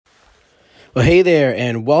Well, hey there,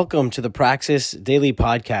 and welcome to the Praxis Daily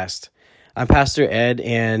Podcast. I'm Pastor Ed,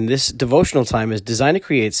 and this devotional time is designed to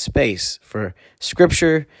create space for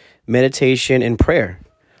scripture, meditation, and prayer,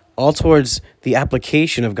 all towards the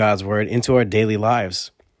application of God's Word into our daily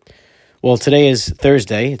lives. Well, today is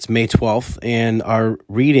Thursday, it's May 12th, and our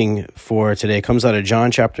reading for today comes out of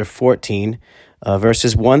John chapter 14,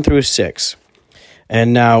 verses 1 through 6.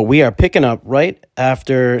 And now we are picking up right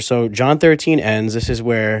after, so John 13 ends. This is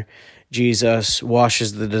where Jesus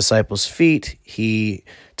washes the disciples' feet. He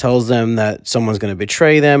tells them that someone's going to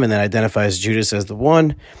betray them and then identifies Judas as the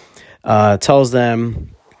one. Tells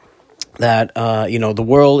them that, the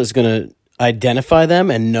world is going to identify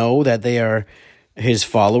them and know that they are his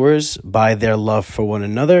followers by their love for one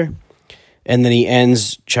another. And then he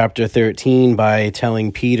ends chapter 13 by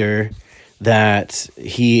telling Peter that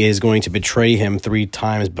he is going to betray him 3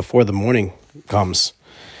 times before the morning comes.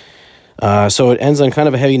 So it ends on kind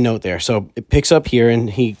of a heavy note there. So it picks up here, and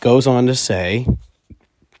he goes on to say,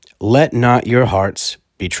 "Let not your hearts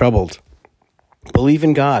be troubled. Believe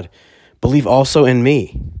in God. Believe also in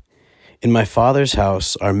me. In my Father's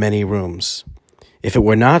house are many rooms. If it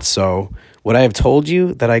were not so, would I have told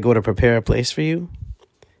you that I go to prepare a place for you?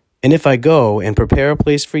 And if I go and prepare a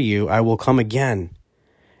place for you, I will come again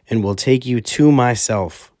and will take you to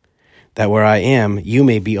myself, that where I am, you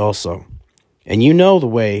may be also. And you know the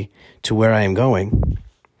way to where I am going."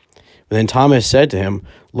 But then Thomas said to him,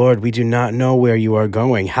 "Lord, we do not know where you are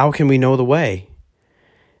going. How can we know the way?"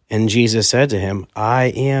 And Jesus said to him, "I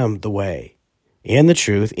am the way, and the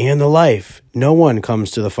truth, and the life. No one comes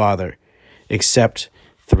to the Father except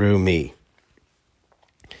through me."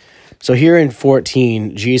 So here in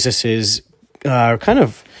 14, Jesus is kind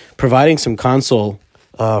of providing some counsel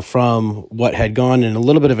from what had gone in a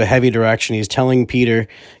little bit of a heavy direction. He's telling Peter,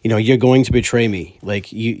 you're going to betray me.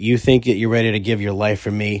 Like you think that you're ready to give your life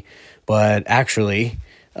for me, but actually,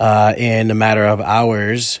 in a matter of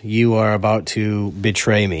hours, you are about to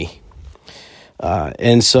betray me.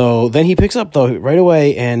 And so then he picks up though right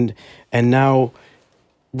away and now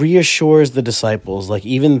reassures the disciples, like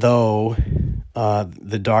even though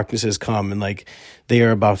the darkness has come and like they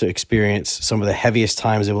are about to experience some of the heaviest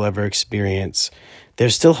times they will ever experience,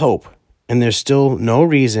 there's still hope, and there's still no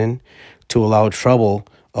reason to allow trouble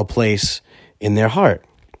a place in their heart.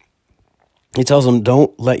 He tells them,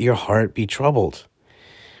 don't let your heart be troubled.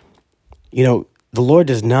 The Lord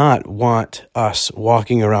does not want us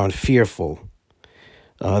walking around fearful.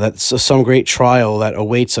 That's some great trial that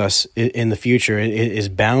awaits us in the future. It is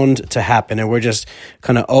bound to happen, and we're just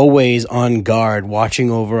kind of always on guard, watching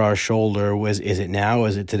over our shoulder. Is it now?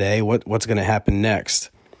 Is it today? What's going to happen next?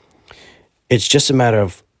 It's just a matter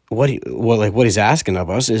of what he's asking of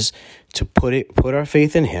us is to put our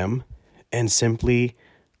faith in him and simply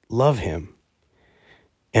love him.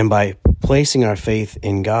 And by placing our faith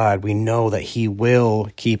in God, we know that he will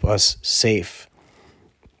keep us safe.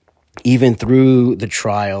 Even through the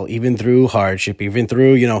trial, even through hardship, even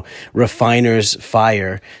through, refiner's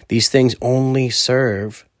fire, these things only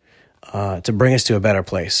serve to bring us to a better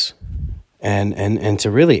place and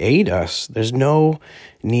to really aid us. There's no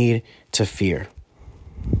need to fear.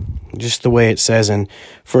 Just the way it says in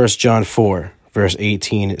 1 John 4, verse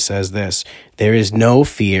 18, it says this, "There is no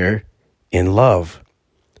fear in love,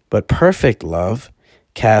 but perfect love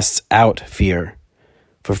casts out fear.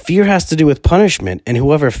 For fear has to do with punishment, and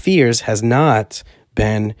whoever fears has not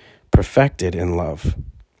been perfected in love."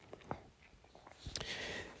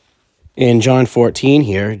 In John 14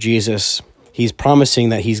 here, Jesus, he's promising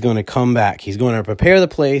that he's going to come back. He's going to prepare the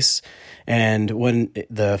place, and when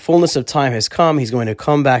the fullness of time has come, he's going to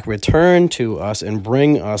come back, return to us, and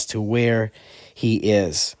bring us to where he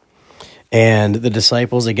is. And the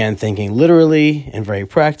disciples, again, thinking literally and very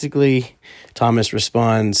practically, Thomas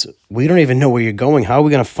responds, "We don't even know where you're going. How are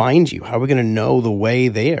we going to find you? How are we going to know the way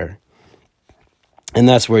there?" And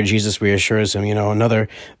that's where Jesus reassures him, another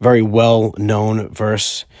very well-known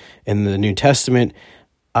verse in the New Testament,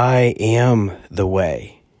 "I am the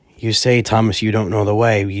way." You say, "Thomas, you don't know the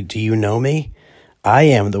way. Do you know me? I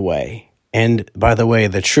am the way. And by the way,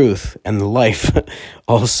 the truth and the life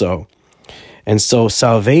also." And so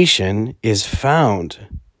salvation is found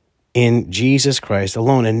in Jesus Christ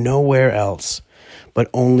alone and nowhere else,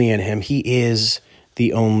 but only in him. He is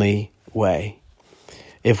the only way.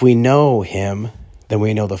 If we know him, then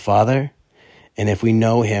we know the Father. And if we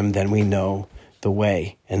know him, then we know the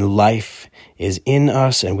way. And life is in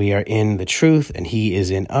us, and we are in the truth, and he is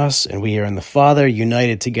in us, and we are in the Father,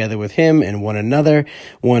 united together with him and one another,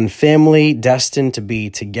 one family, destined to be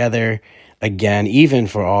together again, even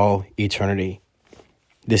for all eternity.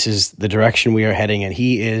 This is the direction we are heading, and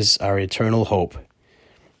he is our eternal hope.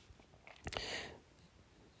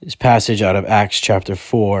 This passage out of Acts chapter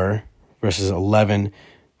 4, verses 11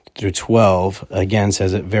 through 12, again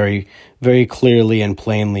says it very, very clearly and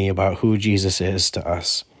plainly about who Jesus is to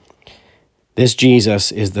us. This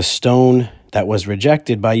Jesus is the stone that was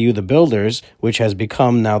rejected by you, the builders, which has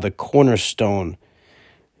become now the cornerstone,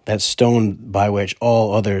 that stone by which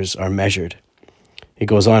all others are measured. It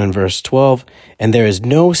goes on in verse 12, and there is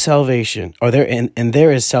no salvation, and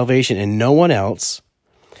there is salvation in no one else,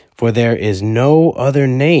 for there is no other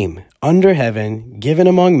name under heaven given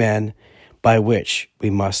among men by which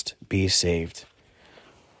we must be saved.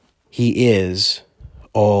 He is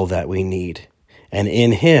all that we need, and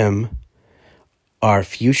in him our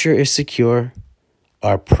future is secure,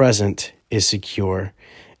 our present is secure,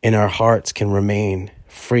 and our hearts can remain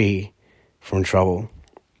free from trouble.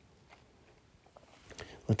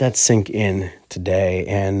 Let that sink in today,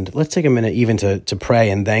 and let's take a minute even to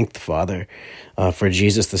pray and thank the Father for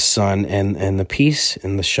Jesus the Son and the peace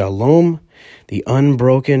and the shalom, the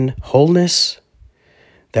unbroken wholeness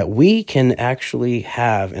that we can actually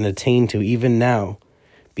have and attain to even now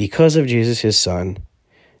because of Jesus, his Son,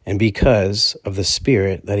 and because of the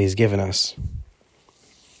Spirit that he's given us.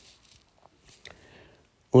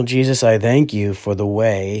 Well, Jesus, I thank you for the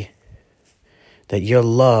way that your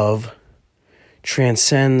love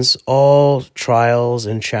transcends all trials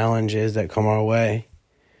and challenges that come our way.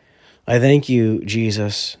 I thank you,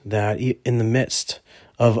 Jesus, that in the midst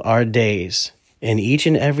of our days, and each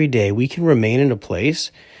and every day, we can remain in a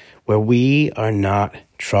place where we are not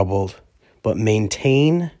troubled, but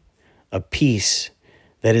maintain a peace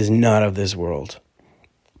that is not of this world,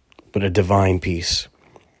 but a divine peace.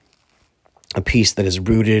 A peace that is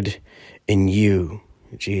rooted in you,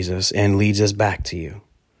 Jesus, and leads us back to you.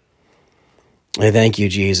 I thank you,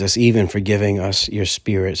 Jesus, even for giving us your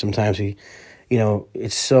Spirit. Sometimes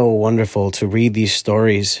it's so wonderful to read these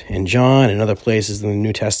stories in John and other places in the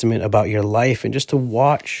New Testament about your life and just to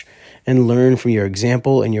watch and learn from your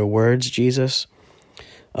example and your words, Jesus.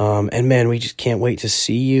 And man, we just can't wait to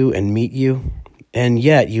see you and meet you. And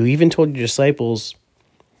yet, you even told your disciples,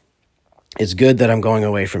 it's good that I'm going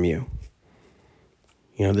away from you.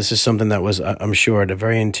 This is something that was, I'm sure, a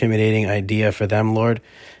very intimidating idea for them, Lord.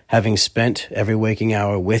 Having spent every waking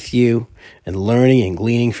hour with you and learning and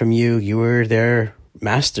gleaning from you, you were their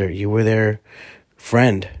master, you were their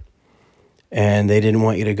friend. And they didn't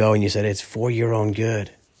want you to go, and you said, it's for your own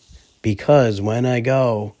good. Because when I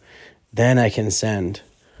go, then I can send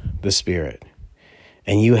the Spirit.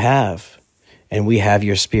 And you have, and we have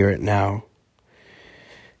your Spirit now.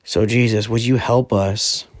 So Jesus, would you help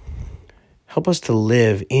us? Help us to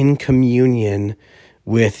live in communion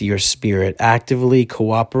with your Spirit, actively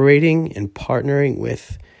cooperating and partnering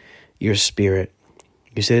with your Spirit.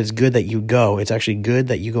 You said it's good that you go. It's actually good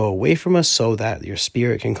that you go away from us so that your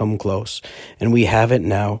Spirit can come close. And we have it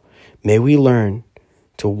now. May we learn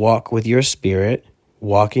to walk with your Spirit,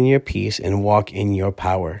 walk in your peace, and walk in your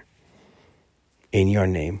power. In your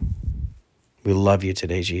name. We love you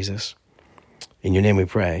today, Jesus. In your name we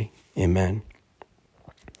pray. Amen.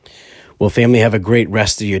 Well, family, have a great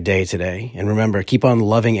rest of your day today. And remember, keep on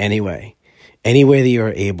loving anyway. Any way that you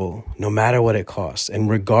are able, no matter what it costs, and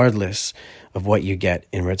regardless of what you get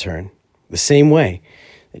in return. The same way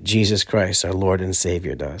that Jesus Christ, our Lord and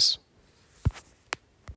Savior, does.